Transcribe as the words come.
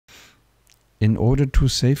In order to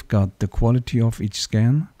safeguard the quality of each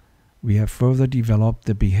scan, we have further developed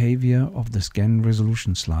the behavior of the scan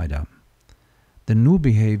resolution slider. The new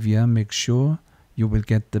behavior makes sure you will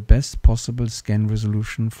get the best possible scan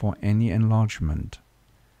resolution for any enlargement.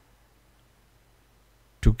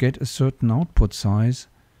 To get a certain output size,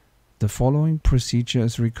 the following procedure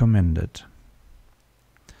is recommended.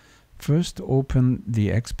 First, open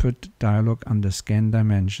the Expert dialog under Scan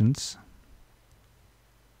Dimensions.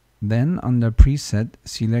 Then, under Preset,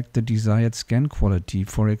 select the desired scan quality,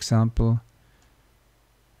 for example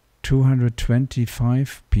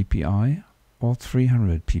 225 ppi or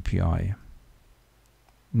 300 ppi.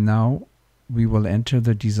 Now we will enter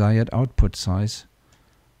the desired output size,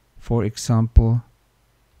 for example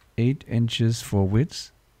 8 inches for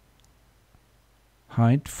width.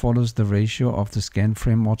 Height follows the ratio of the scan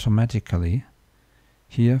frame automatically.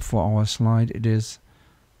 Here for our slide it is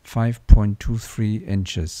 5.23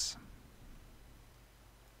 inches.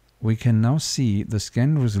 We can now see the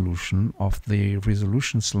scan resolution of the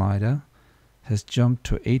resolution slider has jumped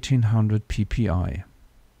to 1800 ppi.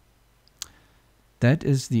 That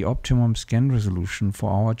is the optimum scan resolution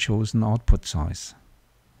for our chosen output size.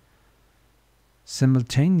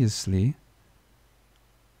 Simultaneously,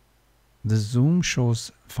 the zoom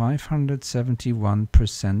shows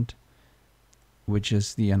 571%, which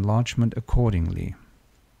is the enlargement accordingly.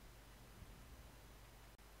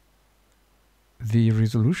 The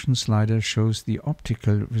resolution slider shows the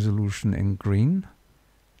optical resolution in green,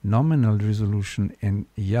 nominal resolution in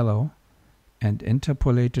yellow, and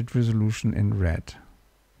interpolated resolution in red.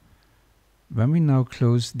 When we now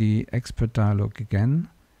close the Expert dialog again,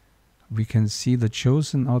 we can see the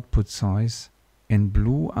chosen output size in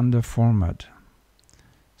blue under Format.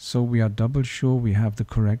 So we are double sure we have the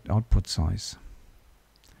correct output size.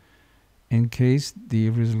 In case the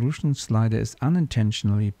resolution slider is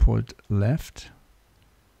unintentionally pulled left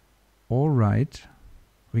or right,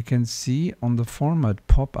 we can see on the Format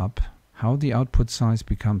pop-up how the output size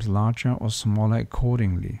becomes larger or smaller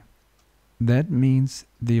accordingly. That means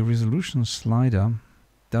the resolution slider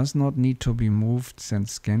does not need to be moved,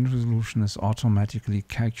 since scan resolution is automatically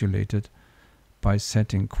calculated by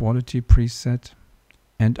setting quality preset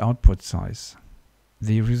and output size.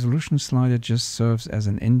 The resolution slider just serves as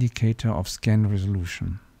an indicator of scan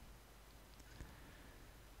resolution.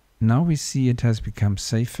 Now we see it has become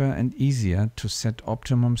safer and easier to set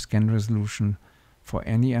optimum scan resolution for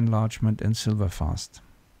any enlargement in SilverFast.